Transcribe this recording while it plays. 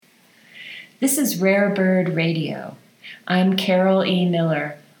This is Rare Bird Radio. I'm Carol E.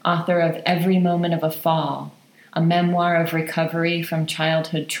 Miller, author of Every Moment of a Fall, a memoir of recovery from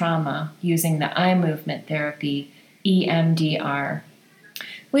childhood trauma using the eye movement therapy, EMDR.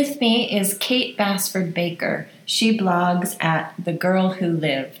 With me is Kate Basford Baker. She blogs at The Girl Who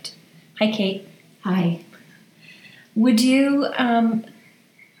Lived. Hi, Kate. Hi. Would you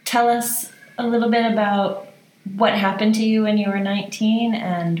tell us a little bit about what happened to you when you were 19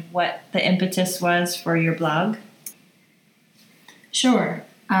 and what the impetus was for your blog? Sure.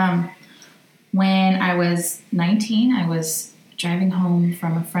 When I was 19, I was driving home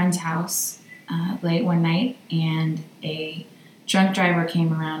from a friend's house late one night, and a drunk driver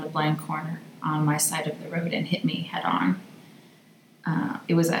came around a blind corner on my side of the road and hit me head on.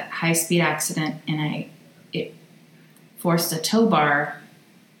 It was a high-speed accident, and it forced a tow bar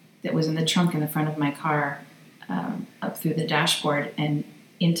that was in the trunk in the front of my car up through the dashboard and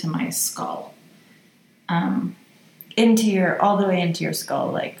into my skull. All the way into your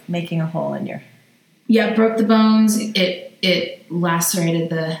skull, like making a hole in your... Yeah, it broke the bones. It lacerated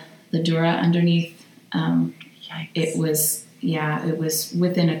the dura underneath. Yikes. It was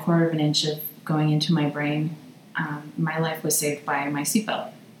within a quarter of an inch of going into my brain. My life was saved by my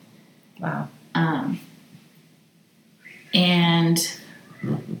seatbelt. Wow. And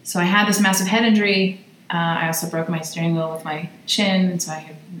so I had this massive head injury. I also broke my steering wheel with my shin, so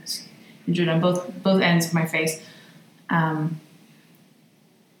I was injured on both ends of my face.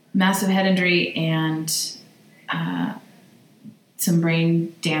 Massive head injury and some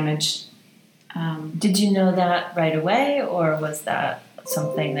brain damage. Did you know that right away, or was that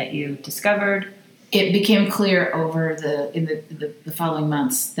something that you discovered? It became clear over the following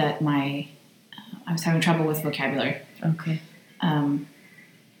months that I was having trouble with vocabulary. Okay. And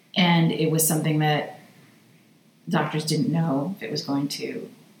it was something that doctors didn't know if it was going to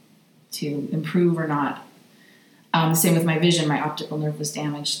improve or not. Same with my vision. My optical nerve was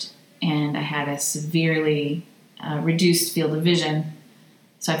damaged, and I had a severely reduced field of vision.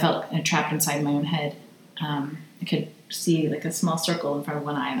 So I felt trapped inside my own head. I could see like a small circle in front of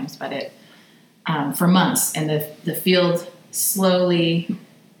one eye, and that was about it. For months, and the field slowly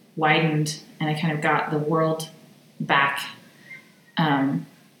widened, and I kind of got the world back.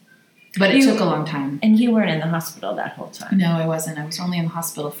 But it took a long time. And you weren't in the hospital that whole time? No, I wasn't. I was only in the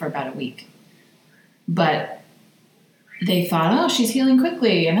hospital for about a week. But they thought, oh, she's healing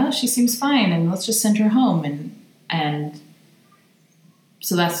quickly, and oh, she seems fine, and let's just send her home. And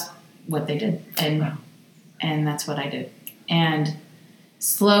so that's what they did. And that's what I did. And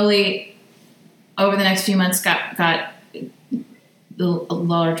slowly, over the next few months, got a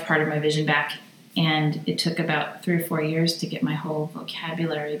large part of my vision back. And it took about 3 or 4 years to get my whole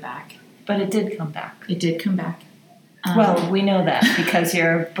vocabulary back. But it did come back. It did come back. Well, we know that because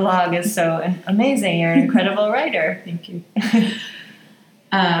your blog is so amazing. You're an incredible writer. Thank you.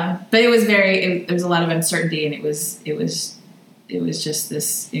 But it was there was a lot of uncertainty, and it was just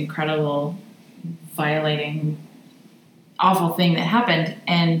this incredible, violating, awful thing that happened,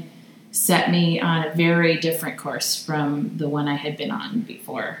 and set me on a very different course from the one I had been on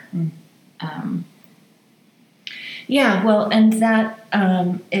before. Yeah, well, and that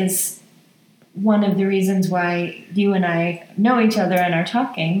is one of the reasons why you and I know each other and are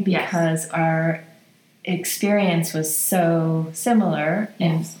talking, because our experience was so similar,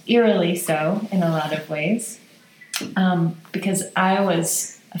 and eerily so in a lot of ways. Because I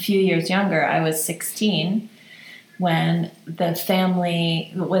was a few years younger. I was 16 when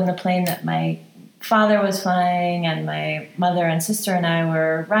the plane that my father was flying and my mother and sister and I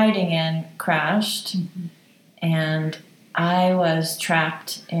were riding in crashed. Mm-hmm. And I was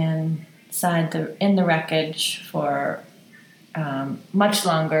trapped in the wreckage for much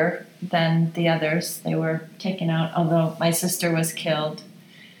longer than the others. They were taken out, although my sister was killed.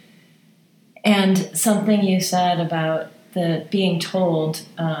 And something you said about the being told,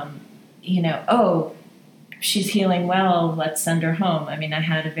 oh, she's healing well, let's send her home. I mean, I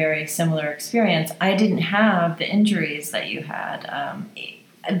had a very similar experience. I didn't have the injuries that you had.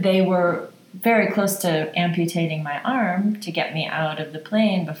 They were very close to amputating my arm to get me out of the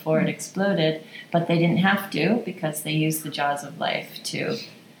plane before it exploded, but they didn't have to because they used the jaws of life to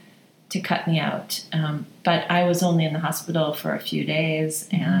cut me out. But I was only in the hospital for a few days,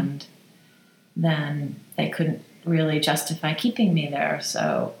 and then they couldn't really justify keeping me there.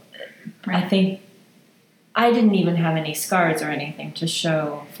 So I think I didn't even have any scars or anything to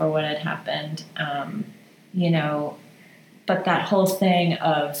show for what had happened, but that whole thing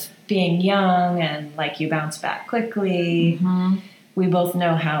of being young and like you bounce back quickly, we both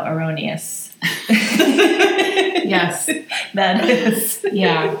know how erroneous yes that is.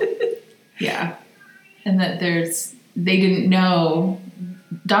 Yeah. Yeah. And that they didn't know,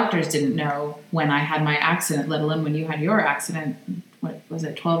 doctors didn't know when I had my accident, let alone when you had your accident, what was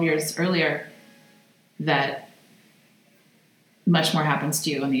it, 12 years earlier, that much more happens to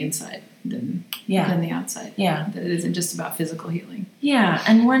you on the inside than the outside. Yeah. That it isn't just about physical healing. Yeah.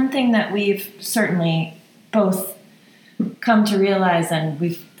 And one thing that we've certainly both come to realize and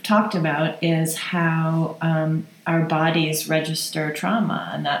we've talked about is how our bodies register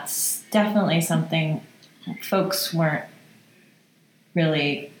trauma. And that's definitely something folks weren't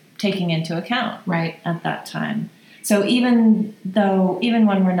really taking into account at that time. So even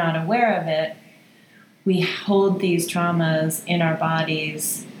when we're not aware of it, we hold these traumas in our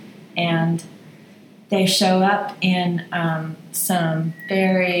bodies, and they show up in some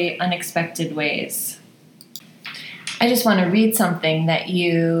very unexpected ways. I just want to read something that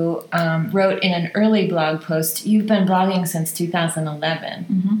you wrote in an early blog post. You've been blogging since 2011,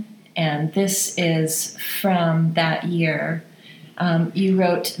 mm-hmm. and this is from that year. You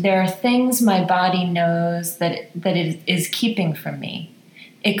wrote, "There are things my body knows that it is keeping from me.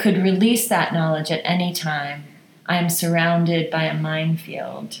 It could release that knowledge at any time. I am surrounded by a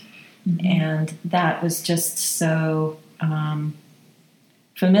minefield." Mm-hmm. And that was just so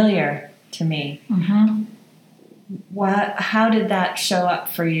familiar to me. Mm-hmm. How did that show up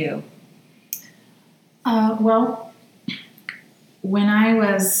for you? Well, when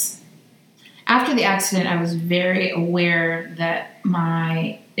after the accident, I was very aware that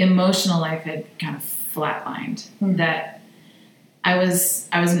my emotional life had kind of flatlined. Mm-hmm. That I was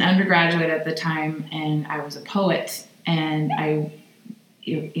an undergraduate at the time, and I was a poet, and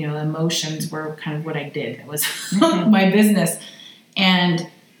emotions were kind of what I did. It was my business. And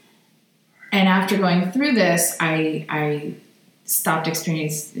after going through this, I stopped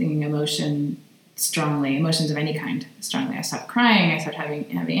experiencing emotions of any kind strongly. I stopped crying. I stopped having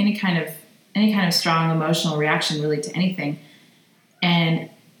any kind of strong emotional reaction really to anything. And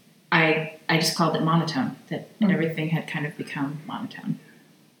I just called it monotone, that everything had kind of become monotone.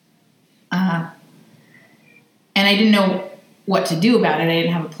 And I didn't know what to do about it. I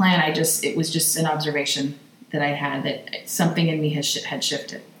didn't have a plan. It was just an observation that I had, that something in me had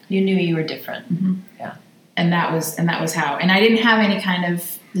shifted. You knew you were different. Mm-hmm. Yeah. And that was how. And I didn't have any kind of,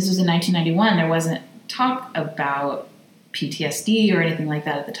 this was in 1991, there wasn't talk about PTSD or anything like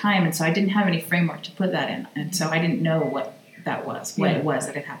that at the time. And so I didn't have any framework to put that in. And so I didn't know what that was, what it was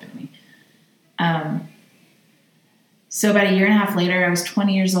that had happened to me. So about a year and a half later, I was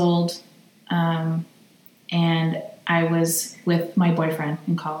 20 years old, and I was with my boyfriend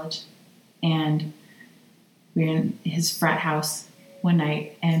in college, and we were in his frat house one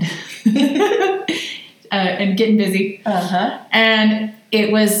night, and and getting busy. Uh-huh. And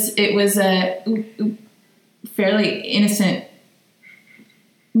it was a fairly innocent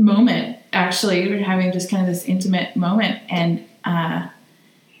moment. Actually, we were having just kind of this intimate moment, and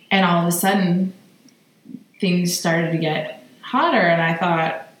all of a sudden, things started to get hotter, and I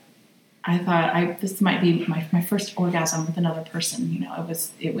thought this might be my first orgasm with another person.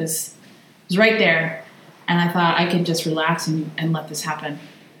 It was right there, and I thought I could just relax and let this happen.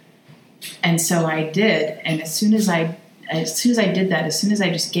 And so I did, and as soon as I did that, as soon as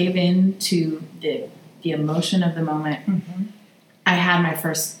I just gave in to the emotion of the moment, mm-hmm. I had my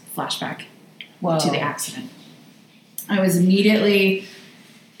first flashback to the accident. I was immediately.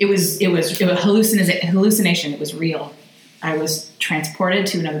 It was a hallucination. It was real. I was transported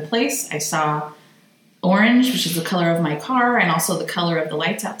to another place. I saw orange, which is the color of my car, and also the color of the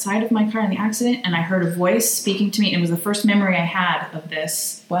lights outside of my car in the accident. And I heard a voice speaking to me. It was the first memory I had of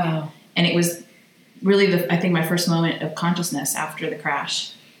this. Wow. And it was really, I think, my first moment of consciousness after the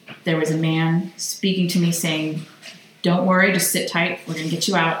crash. There was a man speaking to me saying, "Don't worry, just sit tight. We're going to get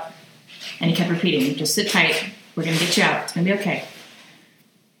you out." And he kept repeating, "Just sit tight. We're going to get you out. It's going to be okay."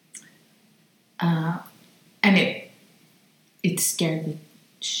 And it scared the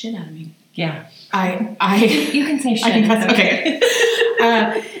shit out of me. Yeah. You can say shit. I can okay.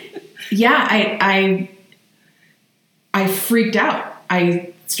 I freaked out.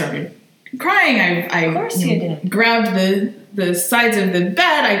 I started crying. Of course you did. Grabbed the sides of the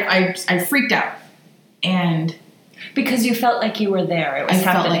bed. I freaked out. And because you felt like you were there. It was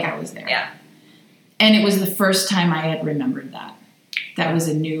happening. Felt like I was there. Yeah. And it was the first time I had remembered that. That was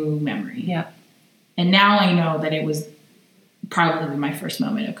a new memory. Yeah. And now I know that it was probably my first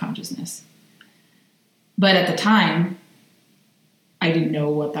moment of consciousness. But at the time, I didn't know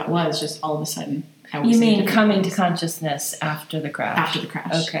what that was. Just all of a sudden, I was. You mean coming to consciousness after the crash? After the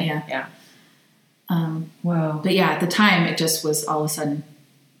crash. Okay. Yeah. Wow. But yeah, at the time, it just was all of a sudden,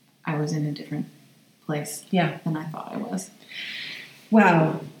 I was in a different place. Yeah. Than I thought I was.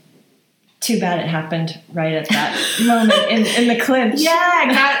 Wow. Too bad it happened right at that moment in the clinch.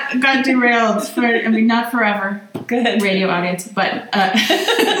 Yeah, got derailed for, not forever. Good radio audience, but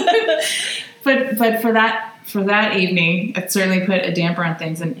but for that evening, it certainly put a damper on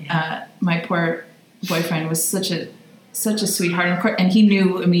things. And my poor boyfriend was such a sweetheart, and he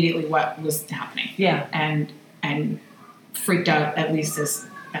knew immediately what was happening. Yeah, and freaked out at least as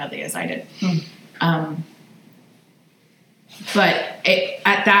badly as I did. But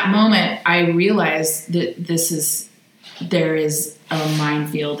at that moment, I realized that there is a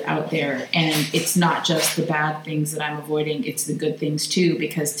minefield out there, and it's not just the bad things that I'm avoiding, it's the good things too,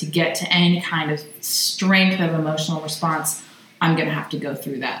 because to get to any kind of strength of emotional response, I'm going to have to go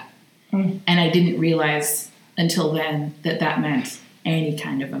through that. And I didn't realize until then that meant any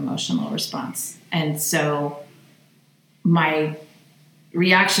kind of emotional response. And so my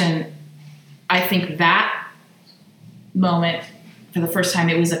reaction, I think that moment, for the first time,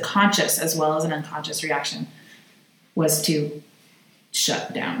 it was a conscious as well as an unconscious reaction, was to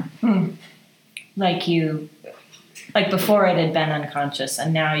shut down. Like before it had been unconscious,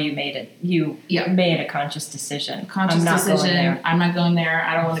 and now you made a conscious decision. I'm not going there.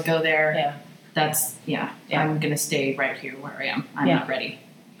 I don't want to go there. Yeah. That's I'm going to stay right here where I am. I'm not ready.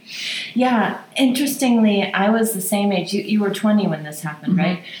 Yeah. Interestingly, I was the same age. You were 20 when this happened,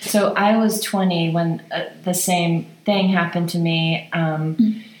 right? So I was 20 when the same thing happened to me.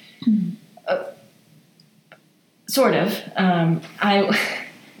 Sort of. I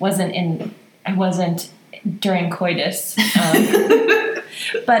wasn't during coitus,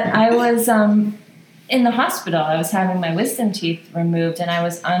 but I was in the hospital. I was having my wisdom teeth removed, and I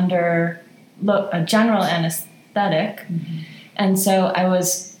was under a general anesthetic, and so it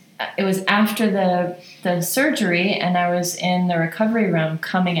was after the surgery, and I was in the recovery room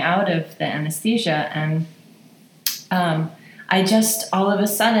coming out of the anesthesia, and I just, all of a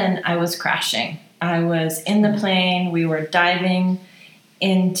sudden, I was crashing. I was in the plane. We were diving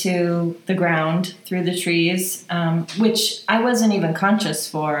into the ground through the trees, which I wasn't even conscious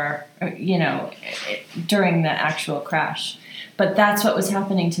for, during the actual crash. But that's what was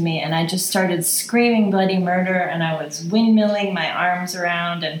happening to me, and I just started screaming bloody murder, and I was windmilling my arms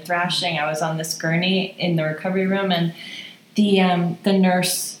around and thrashing. I was on this gurney in the recovery room, and the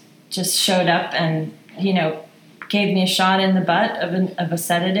nurse just showed up and, gave me a shot in the butt of a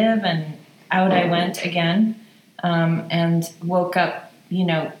sedative, and out I went again, and woke up,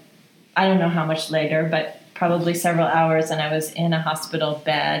 I don't know how much later, but probably several hours, and I was in a hospital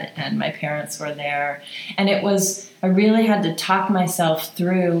bed, and my parents were there. And I really had to talk myself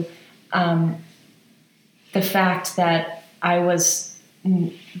through the fact that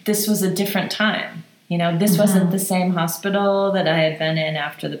this was a different time. This wasn't the same hospital that I had been in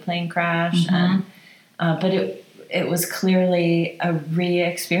after the plane crash, and but it was clearly a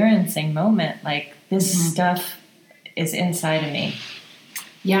re-experiencing moment. Like, this stuff is inside of me.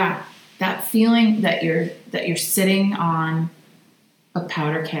 Yeah, that feeling that you're sitting on a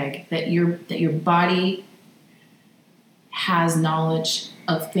powder keg, that your body has knowledge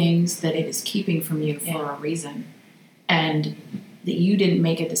of things that it is keeping from you for a reason, and that you didn't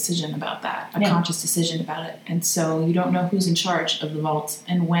make a decision about that, a conscious decision about it, and so you don't know who's in charge of the vault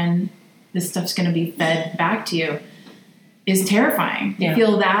and when this stuff's going to be fed back to you, is terrifying. You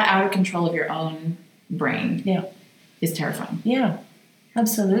feel that out of control of your own brain is terrifying. Yeah,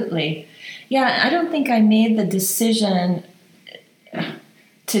 absolutely. Yeah, I don't think I made the decision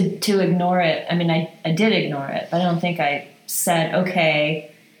to ignore it. I mean, I did ignore it, but I don't think I said,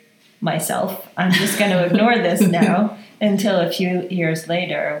 okay, myself, I'm just going to ignore this now, until a few years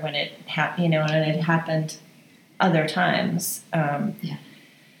later when it when it happened other times.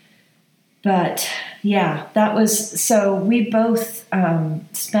 But yeah, that was, so we both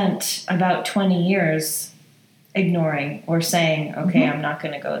spent about 20 years ignoring or saying, okay, I'm not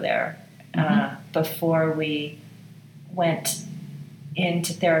going to go there, before we went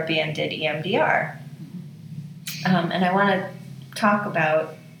into therapy and did EMDR. And I want to talk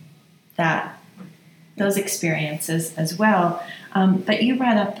about those experiences as well. But you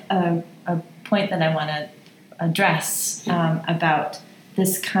brought up a point that I want to address about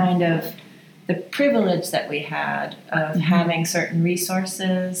this kind of the privilege that we had of having certain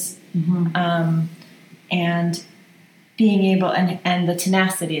resources, and being able, and the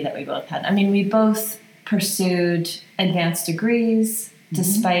tenacity that we both had. I mean, we both pursued advanced degrees,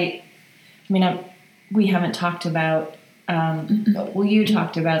 despite, we haven't talked about, you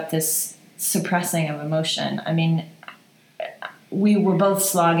talked about this suppressing of emotion. I mean, we were both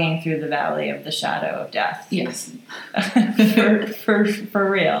slogging through the valley of the shadow of death. Yes. for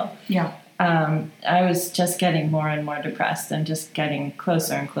real. Yeah. I was just getting more and more depressed and just getting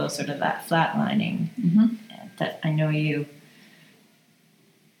closer and closer to that flatlining that I know you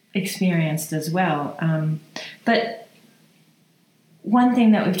experienced as well. But one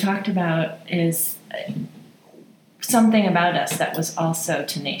thing that we've talked about is something about us that was also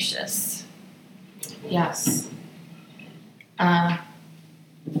tenacious. Yes. And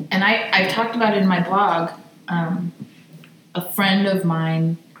I've talked about it in my blog. A friend of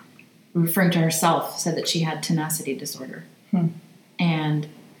mine, referring to herself, said that she had tenacity disorder. And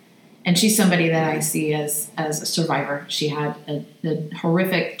she's somebody that I see as a survivor. She had a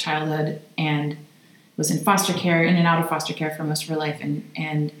horrific childhood and was in foster care, in and out of foster care for most of her life,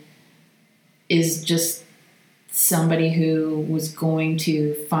 and is just somebody who was going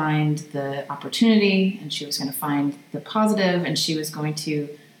to find the opportunity, and she was going to find the positive, and she was going to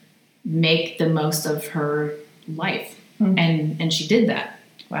make the most of her life. And she did that.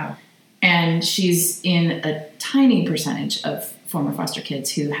 Wow. And she's in a tiny percentage of former foster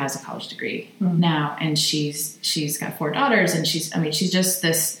kids who has a college degree now, and she's got 4 daughters, and she's just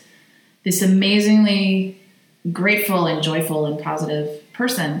this amazingly grateful and joyful and positive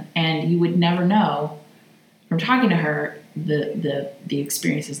person. And you would never know from talking to her the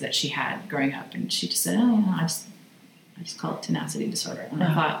experiences that she had growing up. And she just said, "Oh, you know, I just call it tenacity disorder." And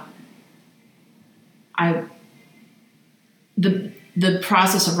I thought, the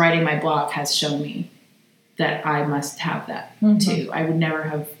process of writing my blog has shown me that I must have that too. I would never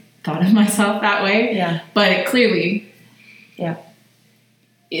have thought of myself that way. Yeah. But it clearly, yeah.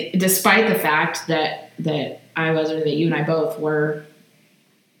 Despite the fact that I was, or that you and I both were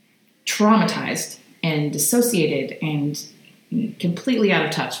traumatized and dissociated and completely out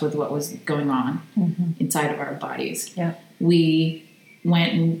of touch with what was going on inside of our bodies. Yeah. We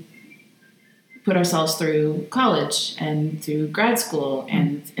went and put ourselves through college and through grad school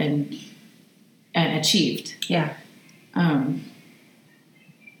and achieved. Yeah. And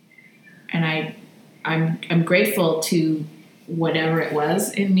I'm grateful to whatever it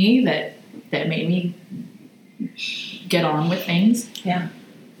was in me that made me get on with things. Yeah.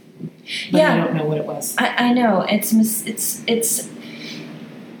 But I don't know what it was. I know it's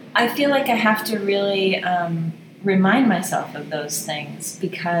I feel like I have to really remind myself of those things,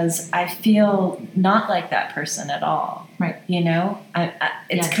 because I feel not like that person at all. Right. You know,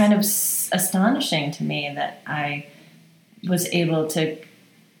 it's kind of astonishing to me that I was able to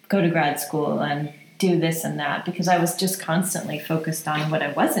go to grad school and do this and that, because I was just constantly focused on what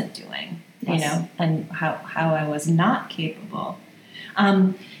I wasn't doing, you know, and how I was not capable.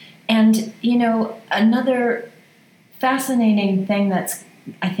 And, you know, another fascinating thing that's,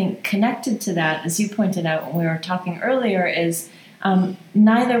 I think, connected to that, as you pointed out when we were talking earlier, is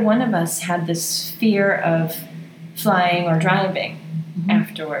neither one of us had this fear of flying or driving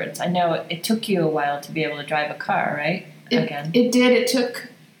afterwards. I know it took you a while to be able to drive a car, right? It did.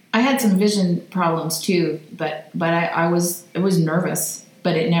 I had some vision problems too, but I was nervous,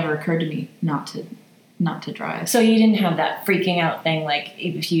 but it never occurred to me not to drive. So you didn't have that freaking out thing, like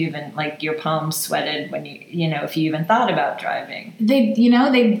if you even, like, your palms sweated when you know, if you even thought about driving. They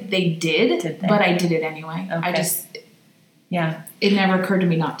did they? But I did it anyway. Okay. It never occurred to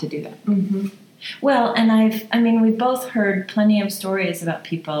me not to do that. Mm-hmm. Well, and we've both heard plenty of stories about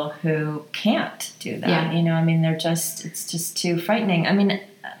people who can't do that. Yeah. You know, I mean, it's just too frightening. I mean,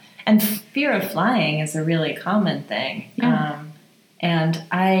 and fear of flying is a really common thing. Yeah. And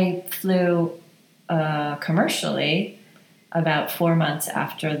I flew commercially about 4 months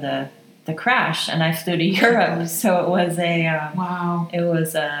after the crash, and I flew to Europe. So it was wow. It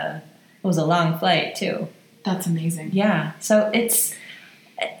was a long flight too. That's amazing. Yeah. So it's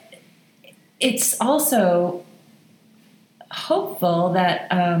also hopeful that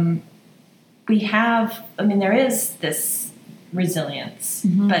we have. I mean, there is this resilience,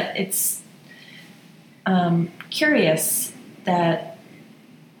 but it's curious that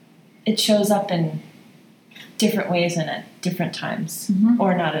it shows up in different ways and at different times,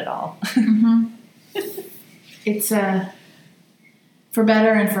 or not at all. It's for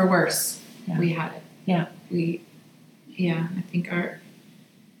better and for worse. Yeah. We had it. Yeah. I think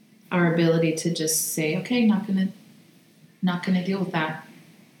our ability to just say, okay, not gonna deal with that,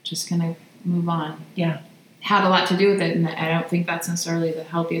 just gonna move on. Yeah. Had a lot to do with it, and I don't think that's necessarily the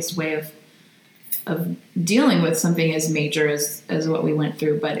healthiest way of dealing with something as major as what we went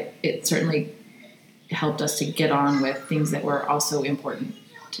through, but it certainly helped us to get on with things that were also important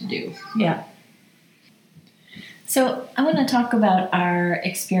to do. Yeah. So I want to talk about our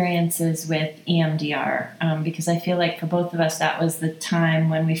experiences with EMDR, because I feel like for both of us that was the time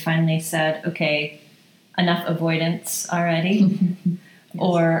when we finally said, okay, enough avoidance already.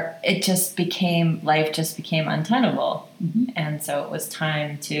 or life just became untenable. And so it was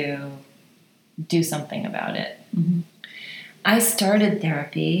time to do something about it. I started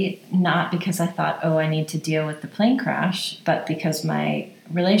therapy not because I thought, oh, I need to deal with the plane crash, but because my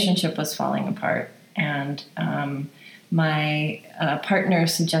relationship was falling apart. And my partner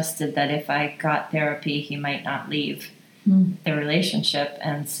suggested that if I got therapy, he might not leave the relationship.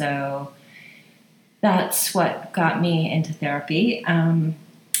 And so that's what got me into therapy. And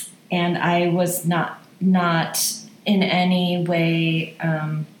I was not in any way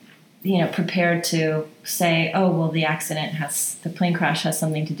prepared to say, oh, well, the plane crash has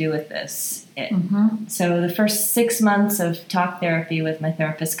something to do with this. So the first 6 months of talk therapy with my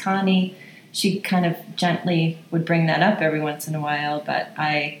therapist, Connie, she kind of gently would bring that up every once in a while, but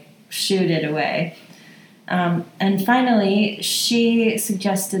I shooed it away. And finally, she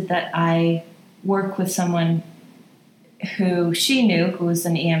suggested that I work with someone who she knew, who was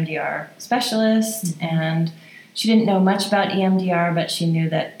an EMDR specialist, and she didn't know much about EMDR, but she knew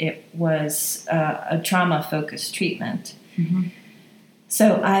that it was a trauma-focused treatment.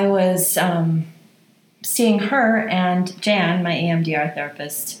 So I was seeing her and Jan, my EMDR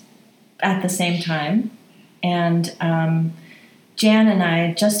therapist, at the same time. And Jan and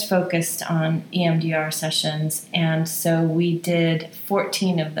I just focused on EMDR sessions, and so we did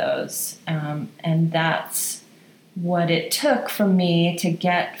 14 of those. And that's what it took for me to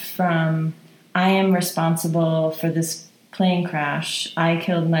get from I am responsible for this plane crash. I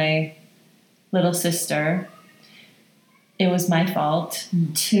killed my little sister. It was my fault.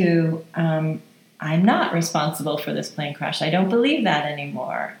 To I'm not responsible for this plane crash. I don't believe that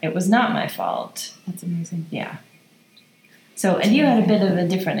anymore. It was not my fault. That's amazing. Yeah. So, and you had a bit of a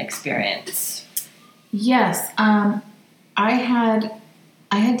different experience. Yes. I had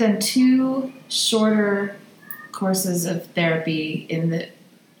done 2 shorter courses of therapy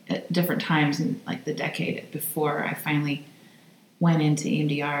at different times in like the decade before I finally went into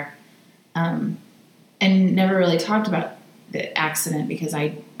EMDR, and never really talked about the accident because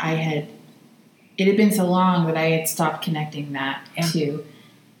it had been so long that I had stopped connecting that to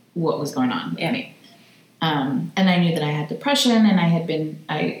what was going on with me. And I knew that I had depression, and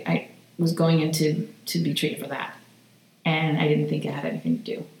I was going into to be treated for that, and I didn't think it had anything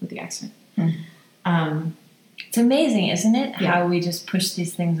to do with the accident. It's amazing, isn't it? Yeah. How we just push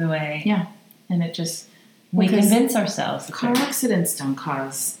these things away. Yeah. And it just... We convince ourselves. Car accidents don't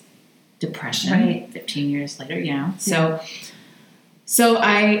cause depression. Right. 15 years later,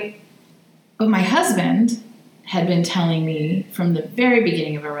 But my husband had been telling me from the very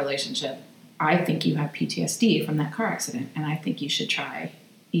beginning of our relationship, I think you have PTSD from that car accident, and I think you should try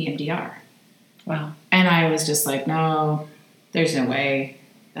EMDR. Wow. And I was just like, no, there's no way.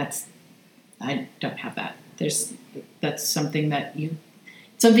 I don't have that. That's something you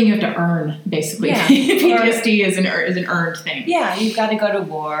have to earn, basically. Yeah. PTSD is an earned thing. Yeah, you've got to go to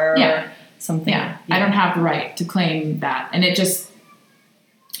war or something. Yeah. I don't have the right to claim that. And I just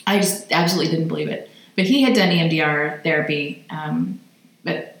absolutely didn't believe it. But he had done EMDR therapy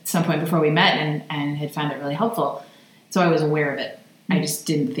at some point before we met and had found it really helpful. So I was aware of it. I just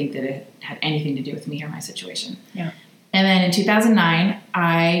didn't think that it had anything to do with me or my situation. Yeah. And then in 2009,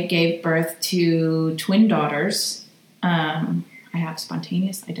 I gave birth to twin daughters. I have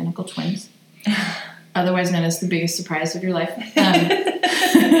spontaneous identical twins, otherwise known as the biggest surprise of your life. And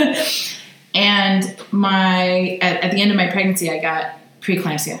at the end of my pregnancy, I got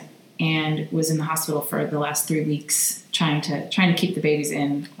preeclampsia and was in the hospital for the last 3 weeks trying to keep the babies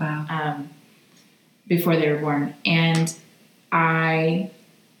in. Wow. Before they were born. And I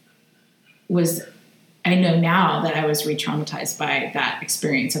know now that I was re-traumatized by that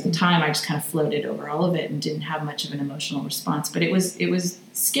experience. At the time, I just kind of floated over all of it and didn't have much of an emotional response. But it was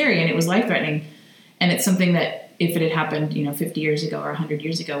scary and it was life-threatening. And it's something that if it had happened, 50 years ago or 100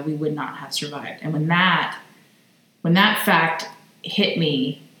 years ago, we would not have survived. And when that fact hit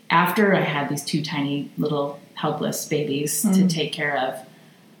me after I had these 2 tiny little helpless babies to take care of,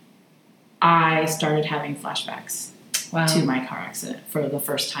 I started having flashbacks to my car accident for the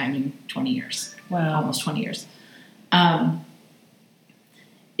first time in 20 years. Wow. Almost 20 years.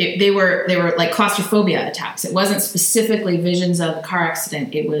 They were like claustrophobia attacks. It wasn't specifically visions of the car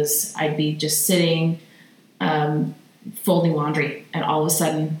accident. It was, I'd be just sitting, folding laundry, and all of a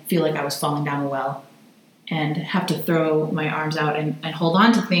sudden feel like I was falling down a well and have to throw my arms out and hold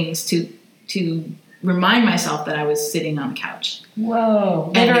on to things to remind myself that I was sitting on the couch.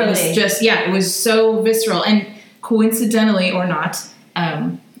 Whoa. And literally. it was just, it was so visceral. And coincidentally or not,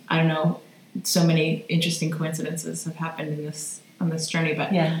 I don't know, so many interesting coincidences have happened on this journey,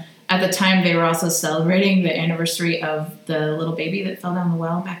 but at the time, they were also celebrating the anniversary of the little baby that fell down the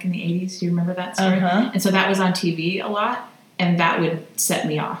well back in the 80s. Do you remember that story? And so that was on TV a lot, and that would set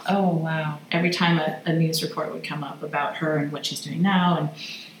me off. Oh, wow. Every time a news report would come up about her and what she's doing now,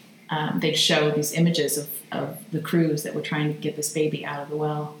 and they'd show these images of the crews that were trying to get this baby out of the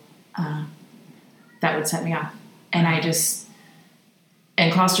well, that would set me off. And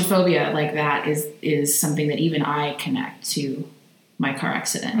and claustrophobia like that is something that even I connect to my car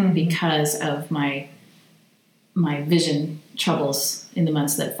accident because of my vision troubles in the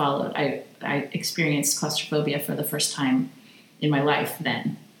months that followed. I experienced claustrophobia for the first time in my life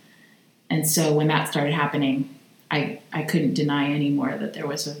then. And so when that started happening, I couldn't deny anymore that there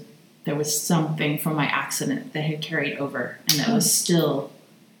was something from my accident that had carried over and that was still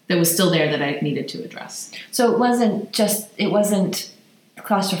there that I needed to address. So it wasn't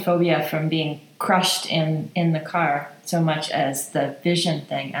claustrophobia from being crushed in the car so much as the vision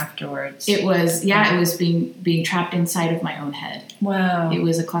thing afterwards. It was being trapped inside of my own head. Wow. It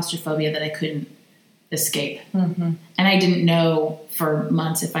was a claustrophobia that I couldn't escape. And I didn't know for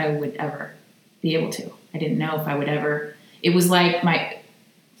months if I would ever be able to. I didn't know if I would ever. It was like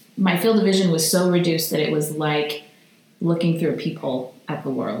my field of vision was so reduced that it was like looking through a peephole at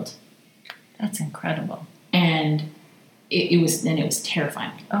the world. That's incredible. And it was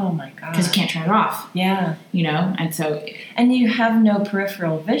terrifying. Oh my God. Because you can't turn it off. Yeah. And so. And you have no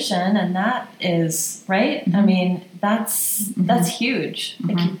peripheral vision, and that is, right? I mean, that's huge.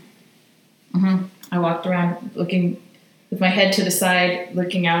 I walked around looking with my head to the side,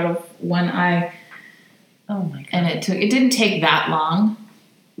 looking out of one eye. Oh my God. And it didn't take that long,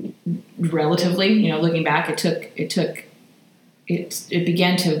 relatively, looking back, it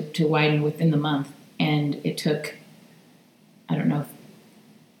began to widen within the month, and it took, I don't know,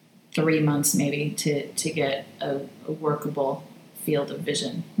 3 months maybe to get a workable field of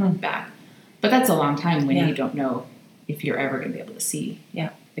vision back. But that's a long time when you don't know if you're ever going to be able to see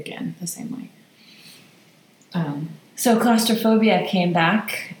again the same way. So claustrophobia came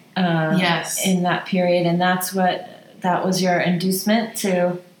back yes. in that period, and that was your inducement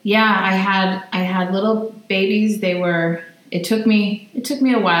to. Yeah, I had little babies. It took me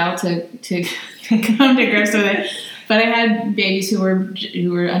a while to come to grips with it, but I had babies who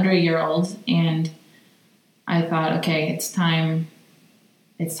were under a year old, and I thought, okay, it's time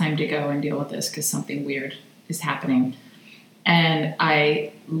to go and deal with this because something weird is happening. And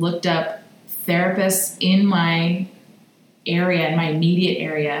I looked up therapists in my area, in my immediate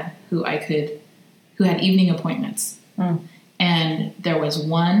area, who had evening appointments. And there was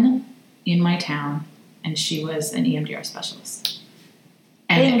one in my town, and she was an EMDR specialist.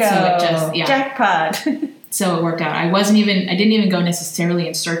 And bingo! So it just, jackpot. So it worked out. I didn't even go necessarily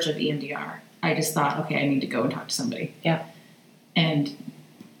in search of EMDR. I just thought, okay, I need to go and talk to somebody. Yeah. And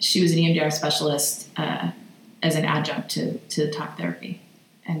she was an EMDR specialist as an adjunct to talk therapy.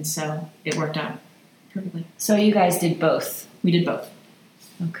 And so it worked out perfectly. So you guys did both? We did both.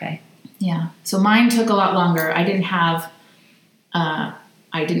 Okay. Yeah. So mine took a lot longer. I didn't have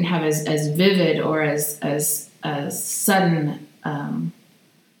as vivid or as sudden an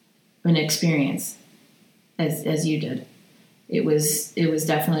experience as you did. It was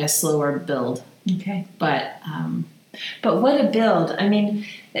definitely a slower build. Okay. But what a build. I mean,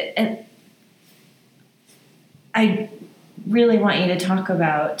 I really want you to talk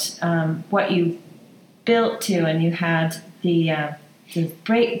about what you built to, and you had the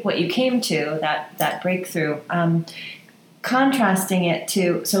what you came to, that breakthrough. Contrasting it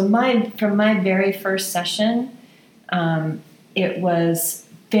to, from my very first session, it was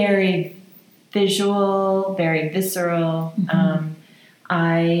very visual, very visceral.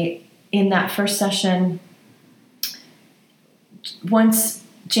 In that first session, once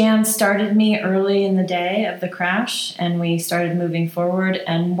Jan started me early in the day of the crash, and we started moving forward,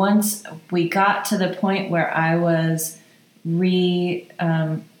 and once we got to the point where I was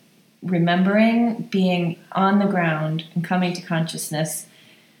remembering being on the ground and coming to consciousness,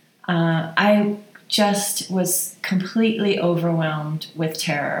 I just was completely overwhelmed with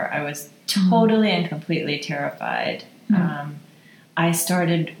terror. I was totally and completely terrified. I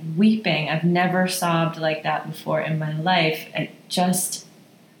started weeping. I've never sobbed like that before in my life.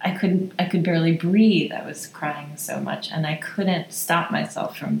 I could barely breathe. I was crying so much, and I couldn't stop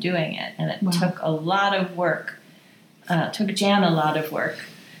myself from doing it. And it took a lot of work. Took Jan a lot of work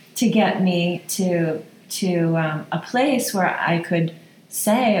to get me to a place where I could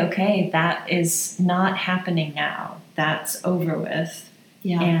say, okay, that is not happening now. That's over with.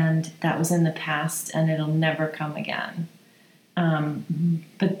 Yeah. And that was in the past, and it'll never come again.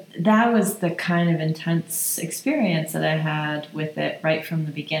 But that was the kind of intense experience that I had with it right from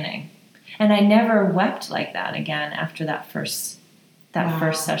the beginning. And I never wept like that again after that first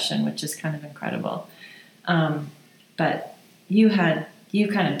session, which is kind of incredible. But you kind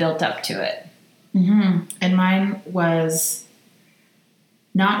of built up to it. Mm-hmm. And mine was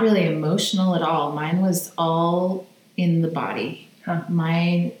not really emotional at all. Mine was all in the body. Huh.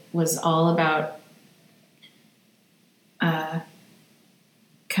 Mine was all about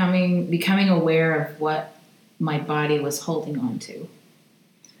becoming aware of what my body was holding on to.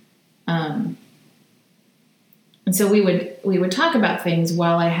 And so we would talk about things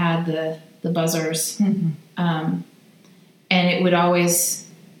while I had the buzzers. Mm-hmm. And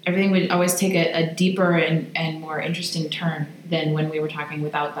everything would always take a deeper and more interesting turn than when we were talking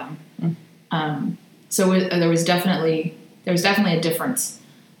without them. Mm-hmm. So there was definitely a difference,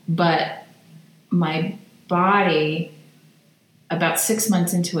 but my body, about 6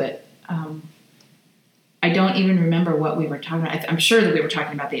 months into it, I don't even remember what we were talking about. I'm sure that we were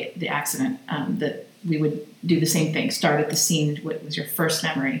talking about the accident, that we would do the same thing, start at the scene, what was your first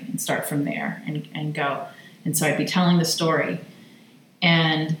memory, and start from there and go. And so I'd be telling the story,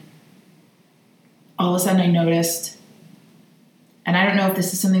 and all of a sudden I noticed, and I don't know if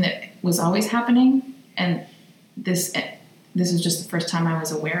this is something that was always happening, and this was just the first time I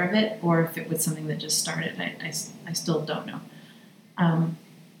was aware of it, or if it was something that just started. I still don't know.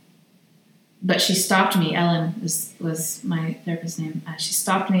 But she stopped me. Ellen was my therapist's name. She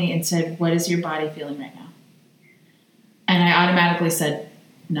stopped me and said, "What is your body feeling right now?" And I automatically said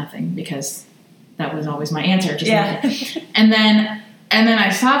nothing, because that was always my answer. Just nothing. And then I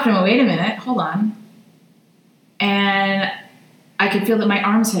stopped and went, "Wait a minute, hold on." And I could feel that my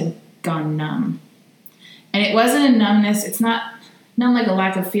arms had gone numb. And it wasn't a numbness. It's not numb like a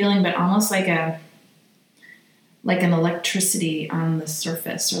lack of feeling, but almost like an electricity on the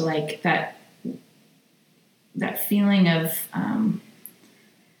surface, or like that feeling of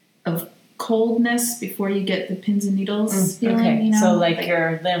coldness before you get the pins and needles feeling. Okay. You know? So like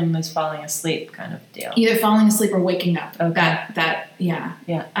your limb is falling asleep kind of deal. Either falling asleep or waking up. Okay. Yeah.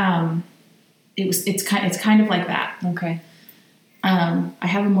 Yeah. It's kind of like that. Okay. I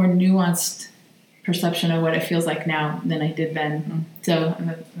have a more nuanced perception of what it feels like now than I did then. Mm-hmm. So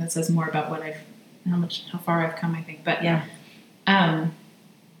that says more about how far I've come, I think. But yeah.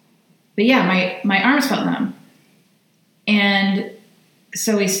 But yeah, my arms felt numb, and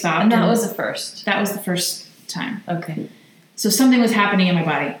so we stopped. And that was the first. That was the first time. Okay. So something was happening in my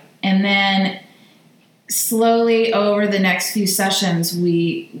body, and then slowly over the next few sessions,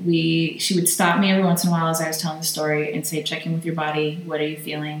 she would stop me every once in a while as I was telling the story and say, "Check in with your body. What are you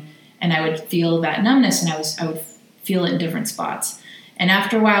feeling?" And I would feel that numbness, and I would feel it in different spots. And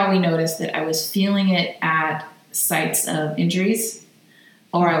after a while, we noticed that I was feeling it at sites of injuries,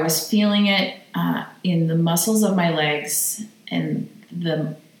 or I was feeling it in the muscles of my legs and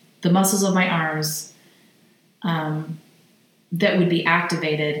the muscles of my arms that would be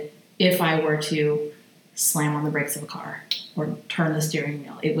activated if I were to slam on the brakes of a car or turn the steering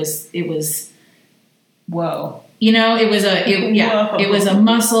wheel. It was whoa. You know, it was a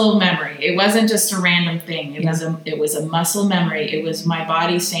muscle memory. It wasn't just a random thing. It was a muscle memory. It was my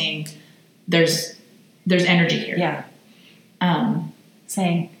body saying, "There's energy here." Yeah.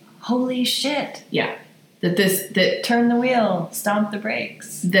 Saying, "Holy shit." Yeah. That turn the wheel, stomp the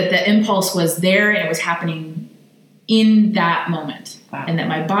brakes. That the impulse was there, and it was happening in that moment. Wow. And that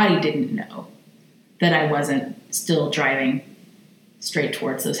my body didn't know that I wasn't still driving straight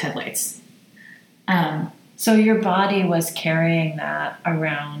towards those headlights. So your body was carrying that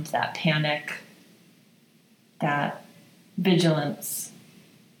around, that panic, that vigilance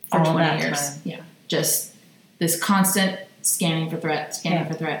for all 20 that years. Time. Yeah. Just this constant scanning for threat, and it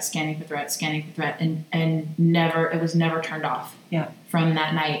was never turned off. Yeah. From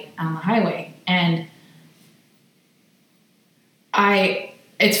that night on the highway. And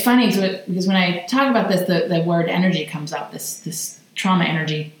it's funny because when I talk about this, the word energy comes up, this trauma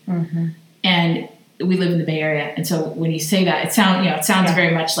energy. Mm-hmm. And we live in the Bay Area, and so when you say that, it sounds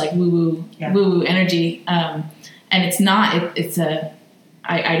very much like woo woo energy, and it's not.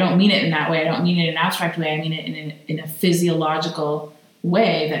 I don't mean it in that way. I don't mean it in an abstract way. I mean it in a physiological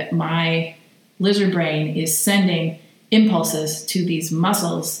way, that my lizard brain is sending impulses to these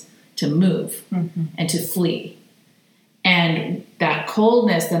muscles to move and to flee, and that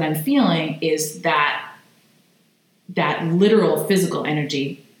coldness that I'm feeling is that literal physical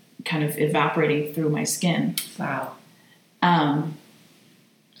energy kind of evaporating through my skin. Wow.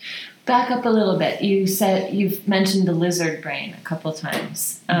 Back up a little bit. You've mentioned the lizard brain a couple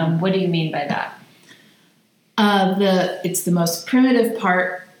times. What do you mean by that? It's the most primitive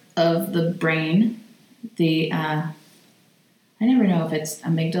part of the brain, I never know if it's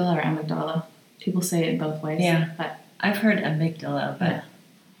amygdala or amygdala. People say it both ways. Yeah. But I've heard amygdala, but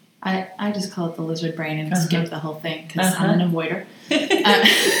I just call it the lizard brain and skip the whole thing because I'm an avoider.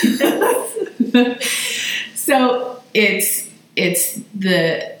 So it's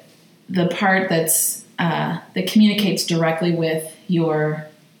the part that's that communicates directly with your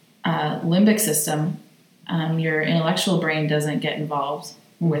limbic system. Your intellectual brain doesn't get involved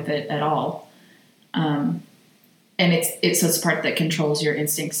with it at all, and it's the part that controls your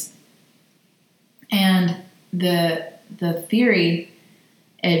instincts. And the theory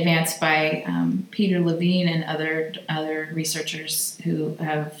advanced by Peter Levine and other researchers who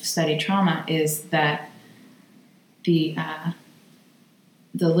have studied trauma is that the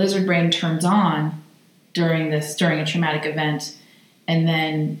lizard brain turns on during a traumatic event and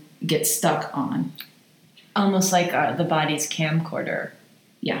then gets stuck on, almost like the body's camcorder.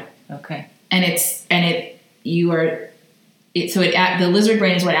 Yeah. Okay. The lizard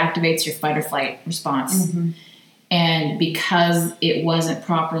brain is what activates your fight or flight response. Mm-hmm. And because it wasn't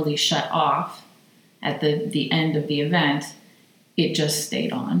properly shut off at the end of the event, it just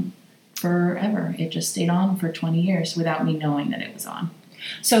stayed on forever. It just stayed on for 20 years without me knowing that it was on.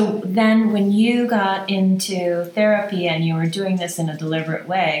 So then when you got into therapy and you were doing this in a deliberate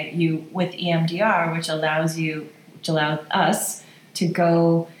way, with EMDR, which allowed us to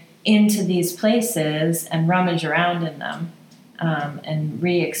go into these places and rummage around in them and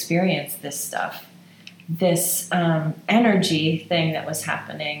re-experience this stuff. This energy thing that was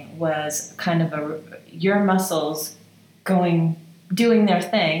happening was kind of your muscles doing their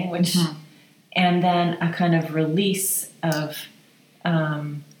thing, which, and then a kind of release of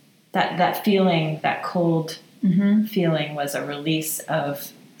that feeling, that cold feeling was a release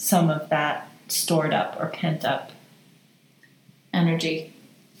of some of that stored up or pent up energy.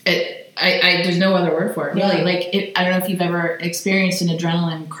 There's no other word for it, really. Yeah. Like, I don't know if you've ever experienced an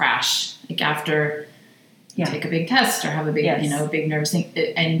adrenaline crash, like after you take a big test or have a big, big nervous thing,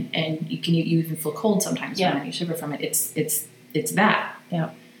 and you even feel cold sometimes when you shiver from it. It's that. Yeah.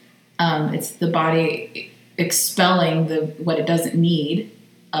 It's the body expelling what it doesn't need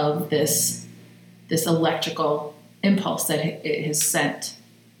of this electrical impulse that it has sent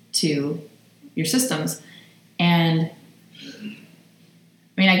to your systems. And I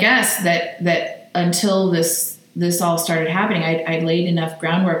mean, I guess that until this all started happening, I laid enough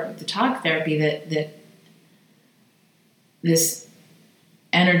groundwork with the talk therapy that this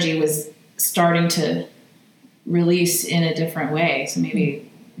energy was starting to release in a different way. So maybe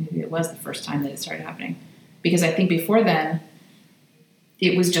it was the first time that it started happening, because I think before then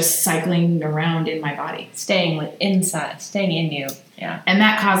it was just cycling around in my body, staying in you. Yeah. And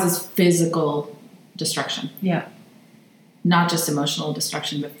that causes physical destruction. Yeah. Not just emotional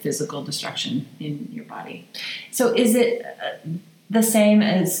destruction, but physical destruction in your body. So is it the same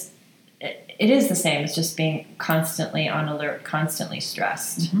as... It is the same as just being constantly on alert, constantly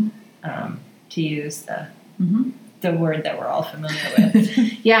stressed, to use the word that we're all familiar with.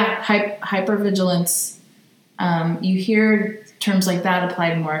 Yeah, hypervigilance. You hear terms like that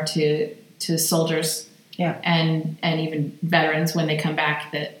applied more to soldiers, and even veterans when they come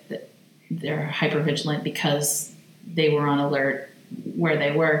back that they're hypervigilant because they were on alert where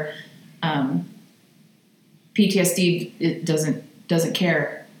they were. PTSD, it doesn't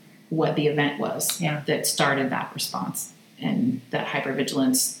care what the event was that started that response, and that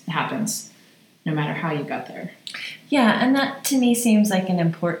hypervigilance happens no matter how you got there. Yeah, and that to me seems like an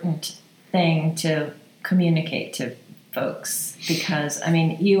important thing to communicate to folks, because I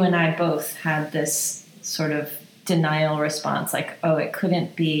mean, you and I both had this sort of denial response, like, oh, it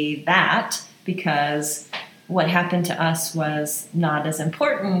couldn't be that because what happened to us was not as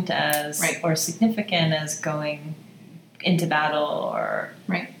important as or significant as going into battle or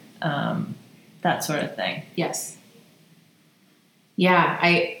that sort of thing. Yes. Yeah,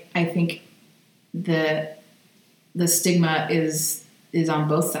 I think the stigma is on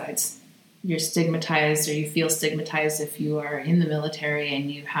both sides. You're stigmatized, or you feel stigmatized if you are in the military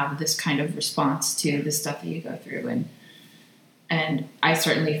and you have this kind of response to the stuff that you go through. And I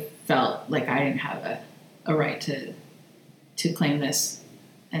certainly felt like I didn't have a right to claim this,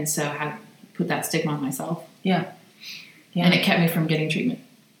 and so I had put that stigma on myself. Yeah. And it kept me from getting treatment.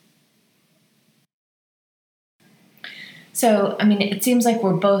 So, I mean, it seems like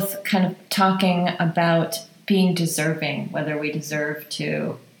we're both kind of talking about being deserving, whether we deserve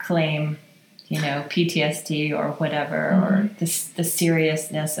to claim, PTSD or whatever, or the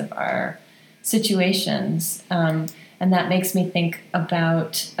seriousness of our situations. And that makes me think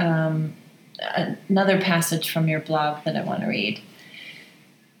about another passage from your blog that I want to read.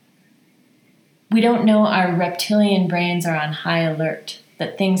 we don't know our reptilian brains are on high alert,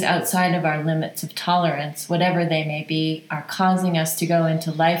 that things outside of our limits of tolerance, whatever they may be, are causing us to go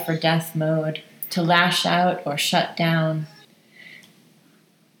into life or death mode, to lash out or shut down.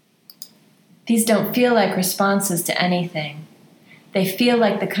 These don't feel like responses to anything. They feel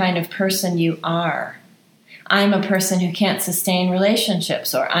like the kind of person you are. I'm a person who can't sustain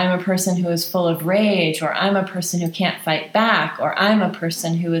relationships, or I'm a person who is full of rage, or I'm a person who can't fight back, or I'm a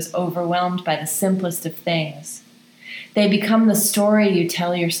person who is overwhelmed by the simplest of things. They become the story you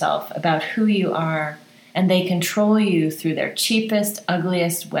tell yourself about who you are, and they control you through their cheapest,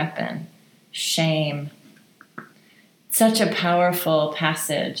 ugliest weapon, shame. Such a powerful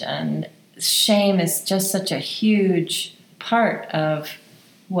passage, and shame is just such a huge part of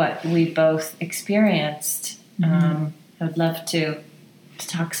what we both experienced. I would love to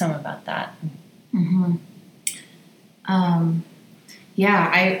talk some about that. Mm-hmm.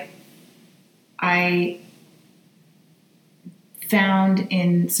 I found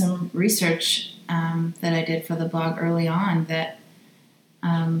in some research that I did for the blog early on that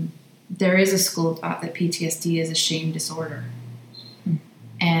there is a school of thought that PTSD is a shame disorder.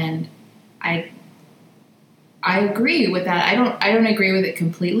 And I agree with that. I don't agree with it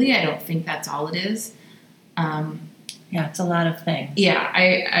completely. I don't think that's all it is. It's a lot of things. Yeah,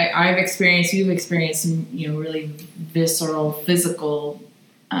 I've experienced, you've experienced some, really visceral, physical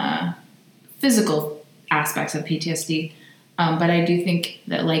aspects of PTSD. But I do think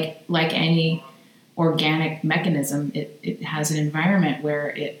that like any organic mechanism, it has an environment where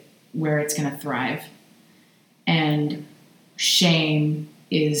it's going to thrive. And shame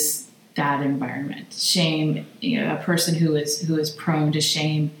is that environment. Shame, a person who is prone to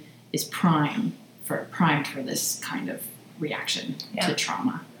shame is primed for this kind of reaction to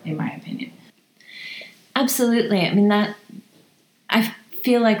trauma, in my opinion. Absolutely. I mean, that I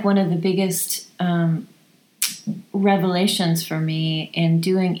feel like one of the biggest revelations for me in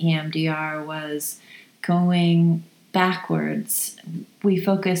doing EMDR was going backwards. We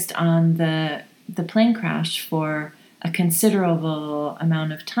focused on the plane crash for a considerable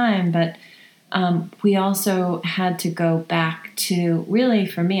amount of time, but we also had to go back to, really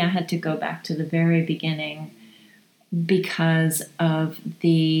for me, I had to go back to the very beginning because of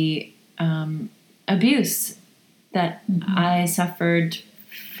the abuse that I suffered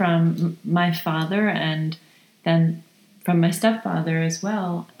from my father and then from my stepfather as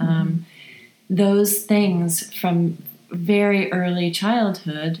well. Those things from very early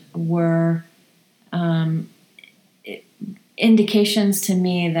childhood were indications to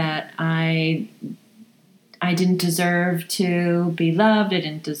me that I didn't deserve to be loved. I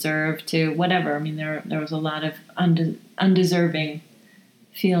didn't deserve to whatever. I mean, there was a lot of undeserving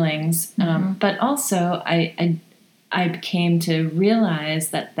feelings, but also I came to realize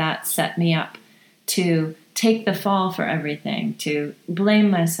that set me up to take the fall for everything, to blame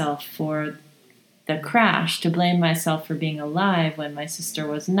myself for the crash, to blame myself for being alive when my sister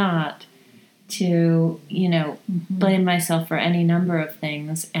was not, to, blame myself for any number of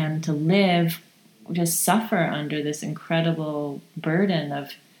things, and to just suffer under this incredible burden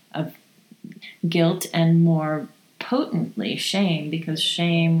of guilt and more potently shame, because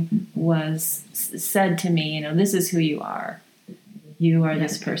shame was said to me, this is who you are. You are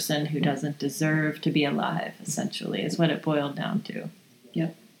this person who doesn't deserve to be alive, essentially, is what it boiled down to.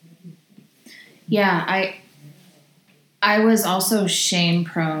 Yep. Yeah, I was also shame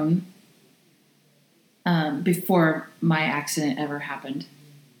prone before my accident ever happened.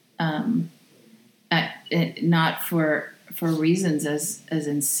 Not for reasons as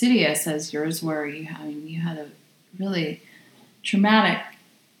insidious as yours were. You had a really traumatic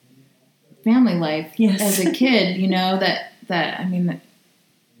family life as a kid.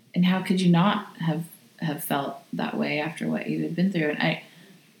 And how could you not have felt that way after what you had been through? And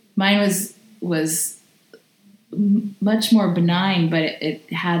mine was much more benign, but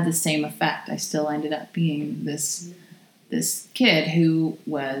it had the same effect. I still ended up being this kid who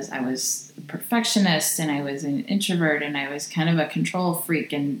I was a perfectionist, and I was an introvert, and I was kind of a control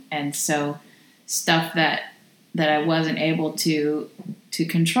freak, and so stuff that I wasn't able to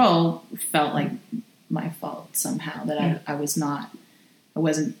control felt like my fault somehow, that I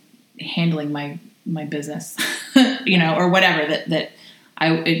wasn't handling my business, or whatever, that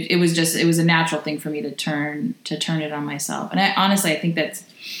it was a natural thing for me to turn it on myself. And I think it's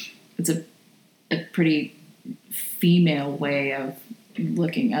a pretty female way of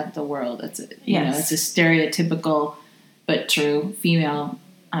looking at the world. It's it's a stereotypical but true female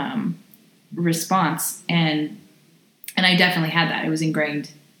response, and I definitely had that. It was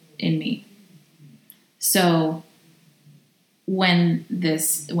ingrained in me. So when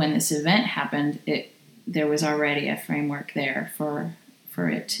this event happened, there was already a framework there for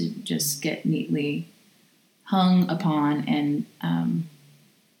it to just get neatly hung upon, and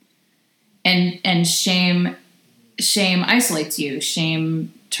shame isolates you.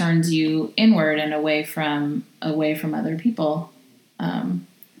 Shame turns you inward and away from other people,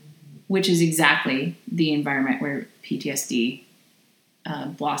 which is exactly the environment where PTSD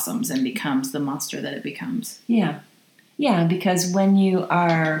blossoms and becomes the monster that it becomes. Yeah, because when you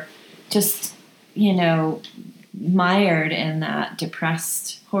are just, mired in that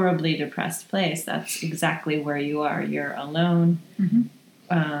horribly depressed place, that's exactly where you are. You're alone,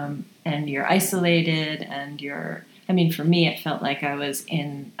 and you're isolated, and for me, it felt like I was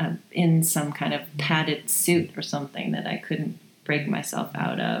in some kind of padded suit or something that I couldn't break myself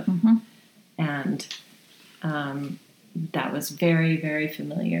out of. And that was very, very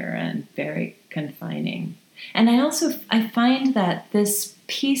familiar and very confining. And I find that this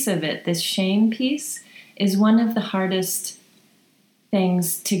piece of it, this shame piece, is one of the hardest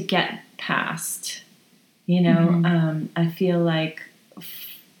things to get past. I feel like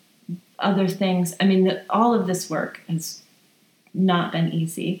other things, all of this work has not been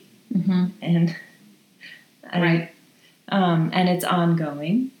easy. And right. And it's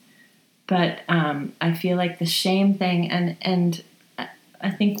ongoing. But I feel like the shame thing, and I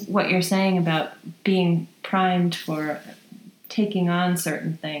think what you're saying about being primed for taking on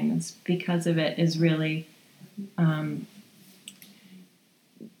certain things because of it is really,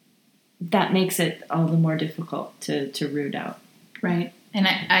 that makes it all the more difficult to root out. Right. And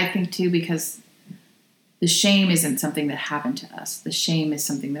I think, too, because the shame isn't something that happened to us. The shame is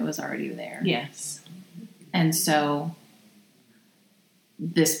something that was already there. Yes. And so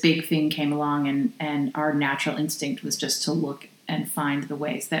this big thing came along, and our natural instinct was just to look and find the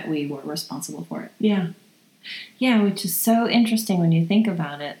ways that we were responsible for it. Yeah, which is so interesting when you think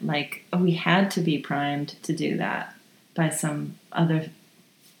about it. Like, we had to be primed to do that by some other...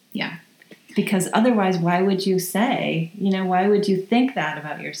 Yeah. Because otherwise, why would you say, why would you think that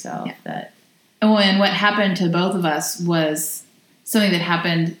about yourself? Yeah. And what happened to both of us was something that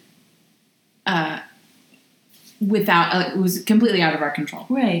happened it was completely out of our control.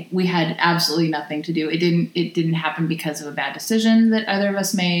 Right. We had absolutely nothing to do. It didn't happen because of a bad decision that either of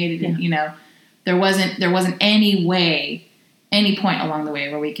us made. There wasn't any point along the way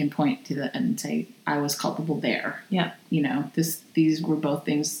where we can point to and say, I was culpable there. Yeah. These were both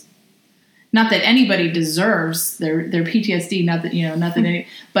things. Not that anybody deserves their PTSD. Not that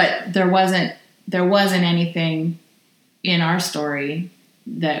but there wasn't anything in our story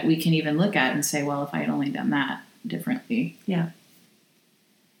that we can even look at and say, well, if I had only done that differently. Yeah.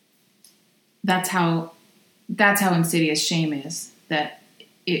 That's how insidious shame is, that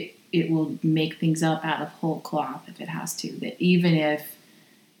it will make things up out of whole cloth if it has to. That even if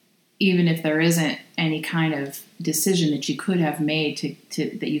there isn't any kind of decision that you could have made to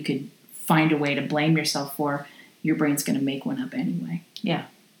that you could find a way to blame yourself for, your brain's going to make one up anyway. Yeah.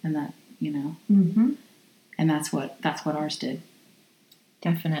 And that, Mm-hmm. And that's what ours did.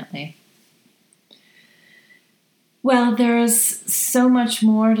 Definitely. Well, there is so much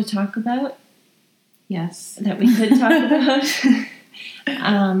more to talk about. Yes. That we could talk about.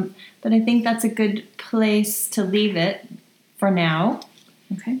 But I think that's a good place to leave it for now.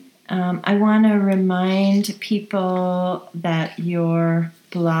 Okay. I want to remind people that your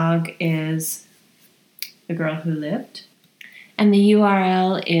blog is The Girl Who Lived. And the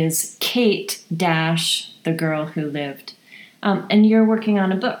URL is Kate-The Girl Who Lived. And you're working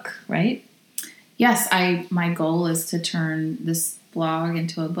on a book, right? Yes, my goal is to turn this blog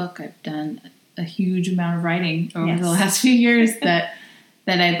into a book. I've done a huge amount of writing over the last few years that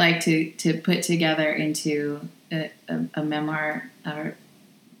I'd like to put together into a memoir or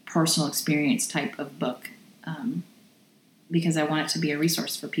personal experience type of book, because I want it to be a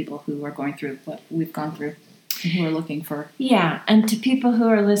resource for people who are going through what we've gone through and who are looking for. Yeah, and to people who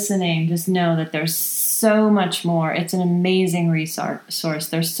are listening, just know that there's so much more. It's an amazing resource.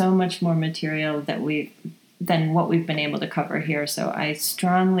 There's so much more material than what we've been able to cover here. So I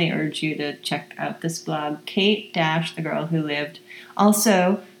strongly urge you to check out this blog, Kate-The Girl Who Lived.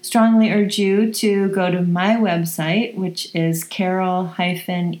 Also, strongly urge you to go to my website, which is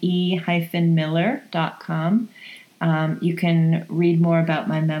carol-e-miller.com. You can read more about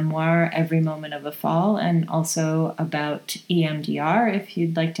my memoir, Every Moment of a Fall, and also about EMDR if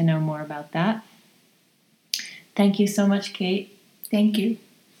you'd like to know more about that. Thank you so much, Kate. Thank you.